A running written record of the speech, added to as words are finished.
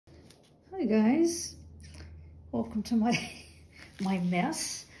Hi guys, welcome to my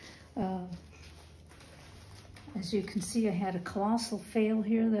mess. As you can see, I had a colossal fail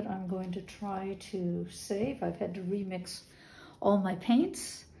here that I'm going to try to save. I've had to remix all my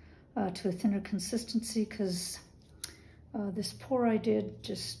paints to a thinner consistency because this pour I did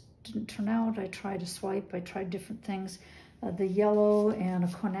just didn't turn out. I tried a swipe, I tried different things. The yellow and a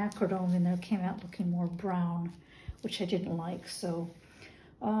quinacridone in there came out looking more brown, which I didn't like. So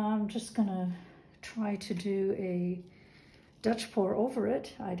I'm just gonna try to do a Dutch pour over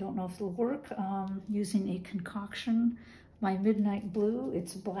it. I don't know if it'll work. Using a concoction, my Midnight Blue.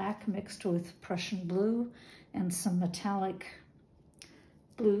 It's black mixed with Prussian blue and some metallic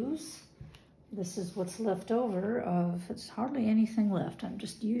blues. This is what's left over of, it's hardly anything left. I'm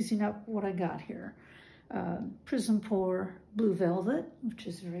just using up what I got here. Prism Pour Blue Velvet, which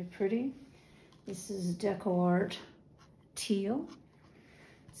is very pretty. This is Deco Art Teal.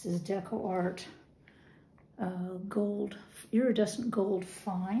 This is Deco Art Gold, Iridescent Gold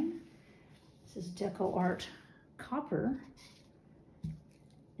Fine. This is Deco Art Copper.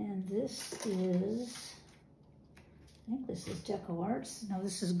 And this is, I think this is Deco Arts. No,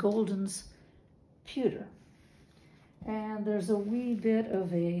 this is Golden's Pewter. And there's a wee bit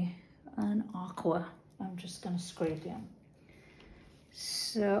of an aqua I'm just gonna scrape in.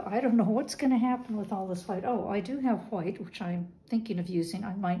 So I don't know what's gonna happen with all this white. Oh, I do have white, which I'm thinking of using.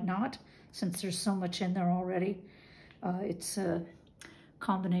 I might not, since there's so much in there already. It's a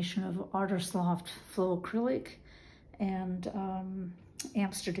combination of Artist Loft Flow Acrylic and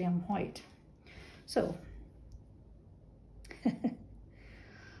Amsterdam White. So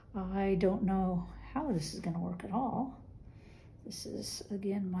I don't know how this is gonna work at all. This is,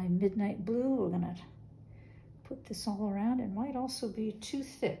 again, my Midnight Blue. We're gonna put this all around. It might also be too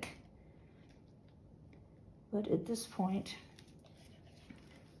thick, but at this point,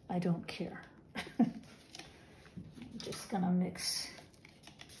 I don't care. I'm just gonna mix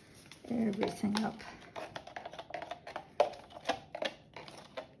everything up.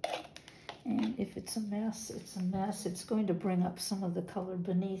 And if it's a mess, it's a mess. It's going to bring up some of the color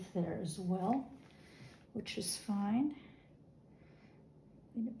beneath there as well, which is fine.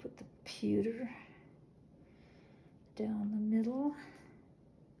 I'm gonna put the pewter down the middle.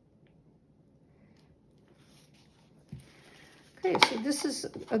 Okay, so this is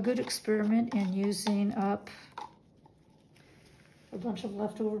a good experiment in using up a bunch of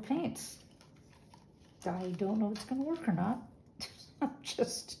leftover paints. I don't know if it's gonna work or not.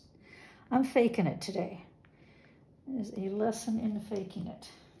 I'm faking it today. It is a lesson in faking it.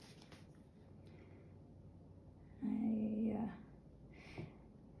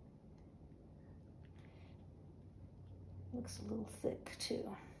 Looks a little thick too.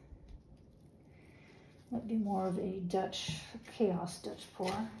 Might be more of a chaos Dutch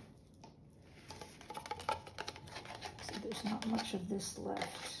pour. So there's not much of this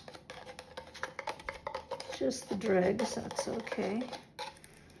left. Just the dregs, that's okay.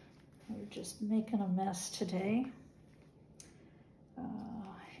 We're just making a mess today.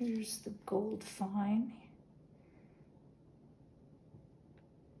 Here's the Gold Fine.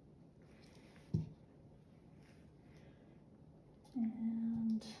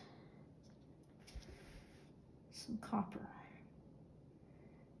 And some copper.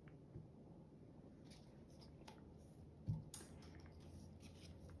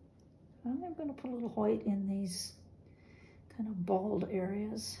 I'm going to put a little white in these kind of bald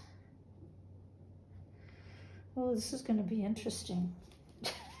areas. Oh, this is going to be interesting.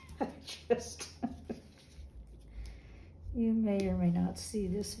 You may or may not see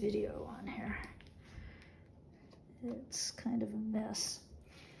this video on here. It's kind of a mess.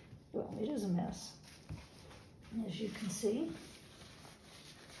 Well, it is a mess, as you can see.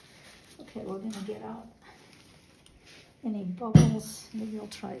 Okay, we're gonna get out any bubbles. Maybe I'll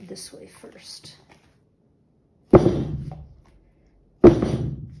try it this way first.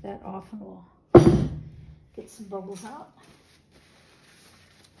 That often will get some bubbles out.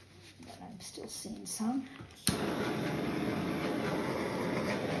 But I'm still seeing some.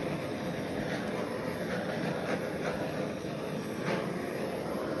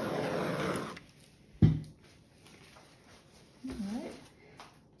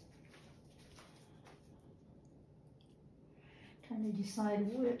 Trying to decide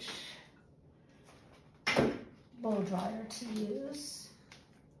which blow dryer to use.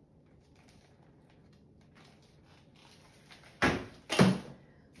 I'm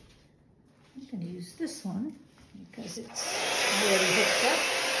going to use this one because it's already hooked up.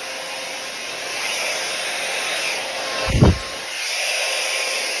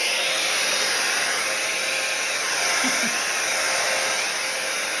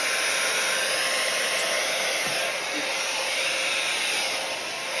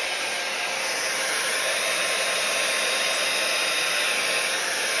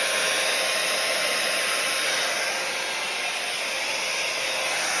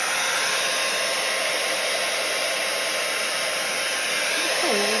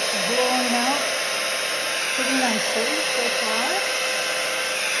 pretty nicely so far.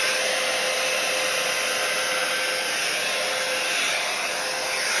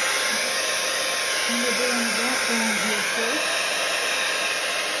 And we're doing the background here first.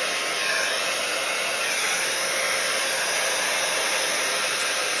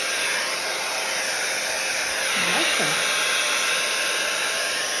 I like that.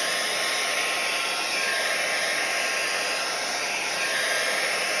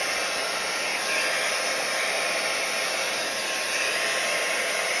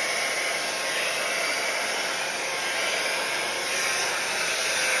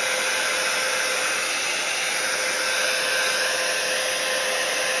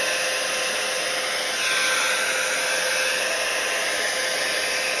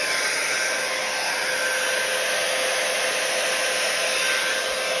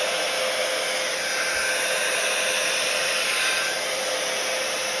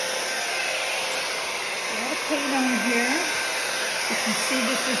 Paint on here. You can see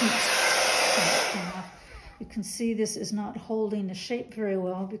this isn't, you can see this is not holding the shape very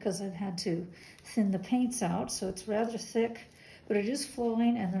well because I've had to thin the paints out, so it's rather thick, but it is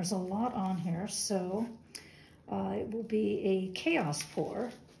flowing and there's a lot on here, so it will be a chaos pour,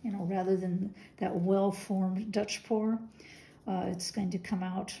 you know, rather than that well-formed Dutch pour. It's going to come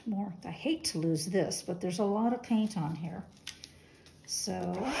out more, I hate to lose this, but there's a lot of paint on here. So,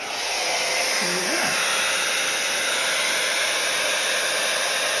 here we go.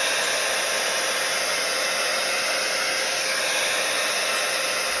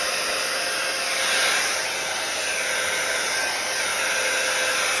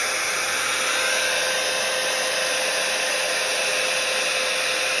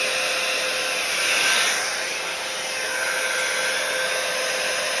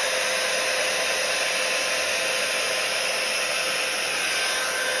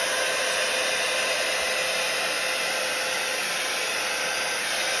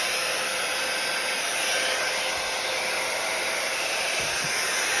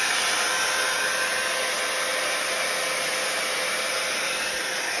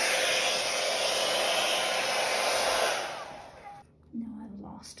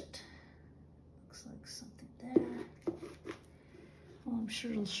 It. Looks like something there. Well, I'm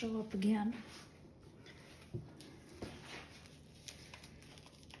sure it'll show up again.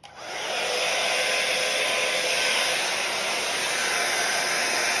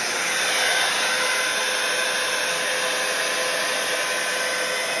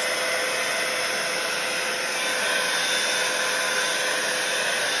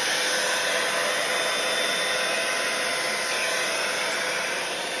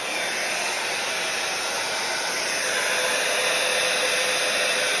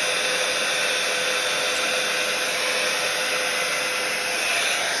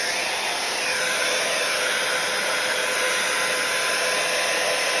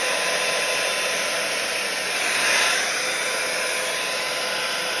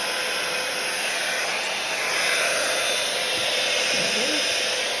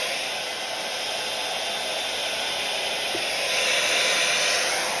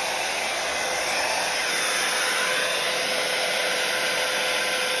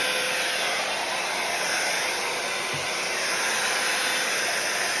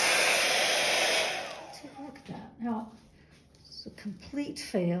 Now, it's a complete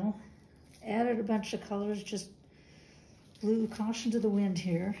fail. Added a bunch of colors, just blew caution to the wind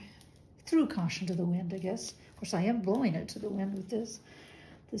here. Threw caution to the wind, I guess. Of course, I am blowing it to the wind with this.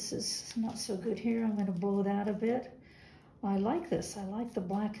 This is not so good here. I'm going to blow that a bit. I like this. I like the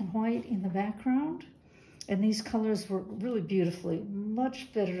black and white in the background. And these colors work really beautifully,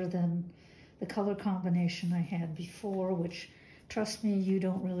 much better than the color combination I had before, which, trust me, you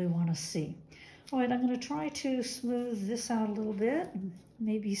don't really want to see. All right, I'm going to try to smooth this out a little bit, and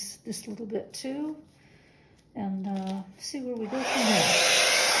maybe this little bit too, and see where we go from there.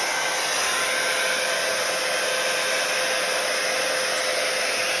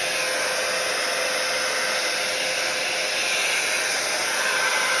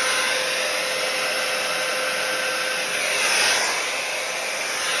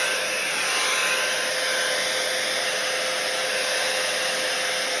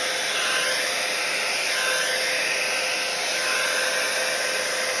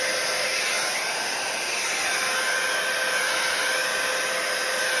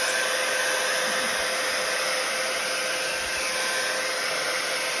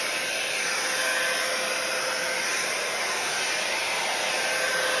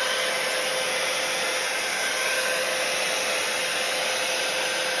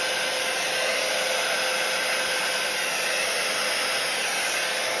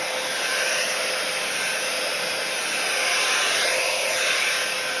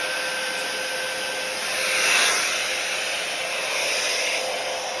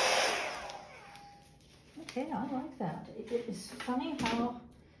 Okay, I like that. It is funny how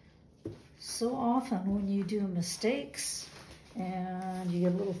so often when you do mistakes and you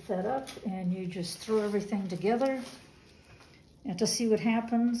get a little fed up and you just throw everything together and to see what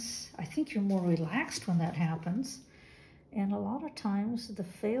happens, I think you're more relaxed when that happens. And a lot of times the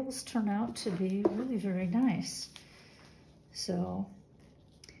fails turn out to be really very nice. So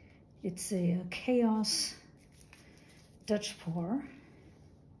it's a chaos Dutch pour.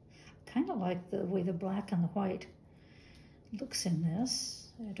 Kind of like the way the black and the white looks in this.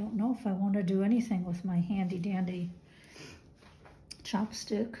 I don't know if I want to do anything with my handy dandy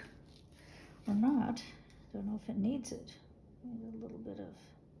chopstick or not. Don't know if it needs it. Maybe a little bit of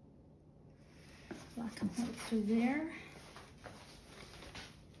black and white through there.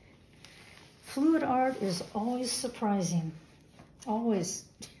 Fluid art is always surprising. Always.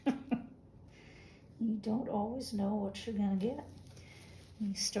 You don't always know what you're going to get.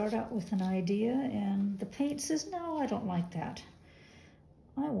 You start out with an idea and the paint says, no, I don't like that.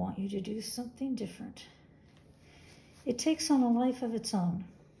 I want you to do something different. It takes on a life of its own.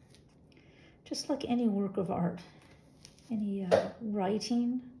 Just like any work of art, any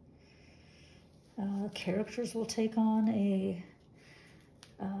writing, characters will take on a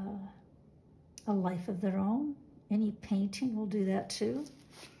life of their own. Any painting will do that too.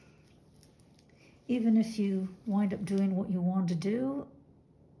 Even if you wind up doing what you want to do,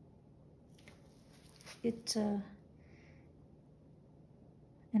 and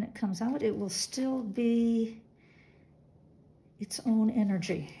it comes out, it will still be its own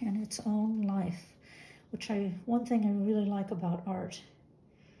energy and its own life, one thing I really like about art.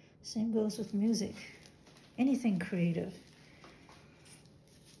 Same goes with music, anything creative,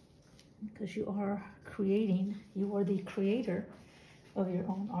 because you are creating, you are the creator of your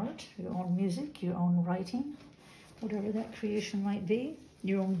own art, your own music, your own writing, whatever that creation might be,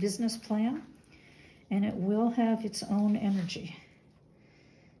 your own business plan. And it will have its own energy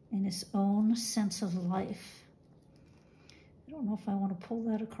and its own sense of life. I don't know if I want to pull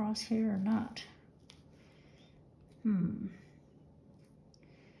that across here or not.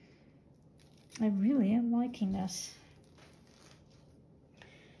 I really am liking this.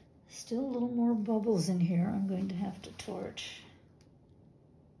 Still a little more bubbles in here I'm going to have to torch.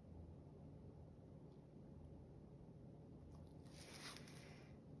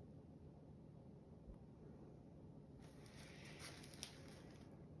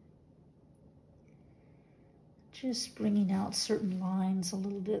 Just bringing out certain lines a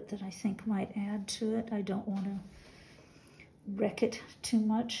little bit that I think might add to it. I don't want to wreck it too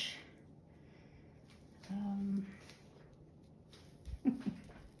much.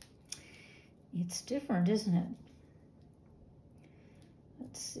 It's different, isn't it?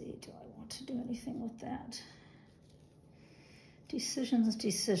 Let's see, do I want to do anything with that? Decisions,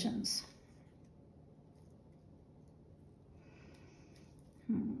 decisions.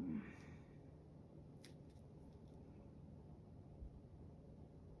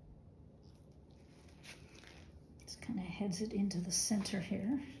 Kind of heads it into the center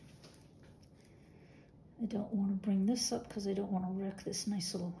here. I don't want to bring this up because I don't want to wreck this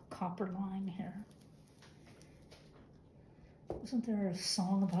nice little copper line here. Wasn't there a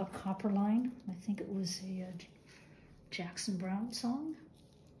song about copper line? I think it was a Jackson Browne song.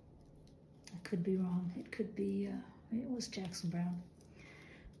 I could be wrong. It could be, it was Jackson Browne.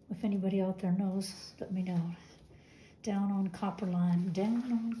 If anybody out there knows, let me know. Down on copper line,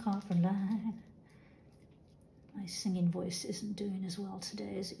 down on copper line. My singing voice isn't doing as well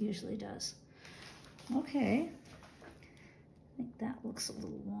today as it usually does. Okay, I think that looks a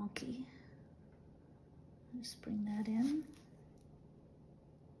little wonky. Just bring that in.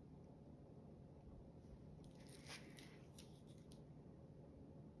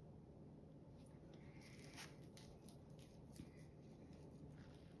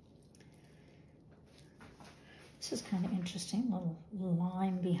 This is kind of interesting, little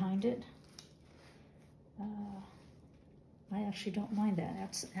line behind it. I actually don't mind that.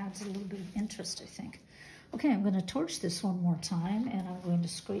 Adds a little bit of interest, I think. Okay, I'm going to torch this one more time, and I'm going to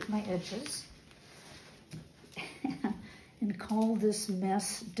scrape my edges and call this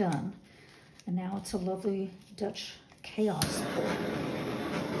mess done. And now it's a lovely Dutch chaos pour.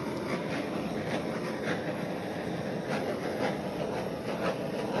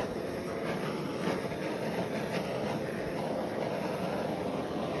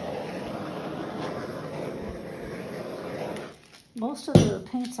 Most of the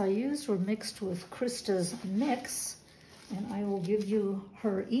paints I used were mixed with Krista's mix, and I will give you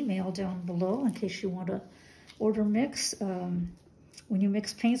her email down below in case you want to order mix. When you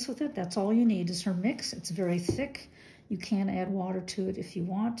mix paints with it, that's all you need is her mix. It's very thick. You can add water to it if you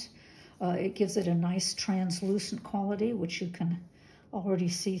want. It gives it a nice translucent quality, which you can already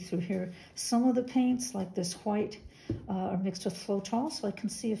see through here. Some of the paints, like this white, are mixed with Floetal, so I can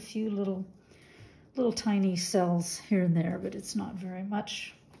see a few little tiny cells here and there, but it's not very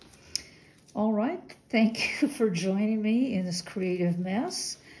much. All right, thank you for joining me in this creative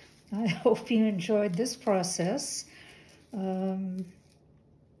mess. I hope you enjoyed this process. I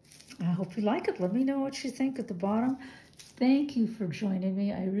hope you like it. Let me know what you think at the bottom. Thank you for joining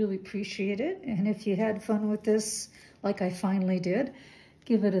me. I really appreciate it. And if you had fun with this, like I finally did,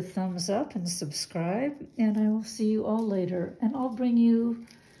 give it a thumbs up and subscribe. And I will see you all later. And I'll bring you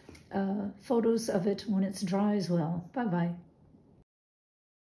photos of it when it's dry as well. Bye-bye.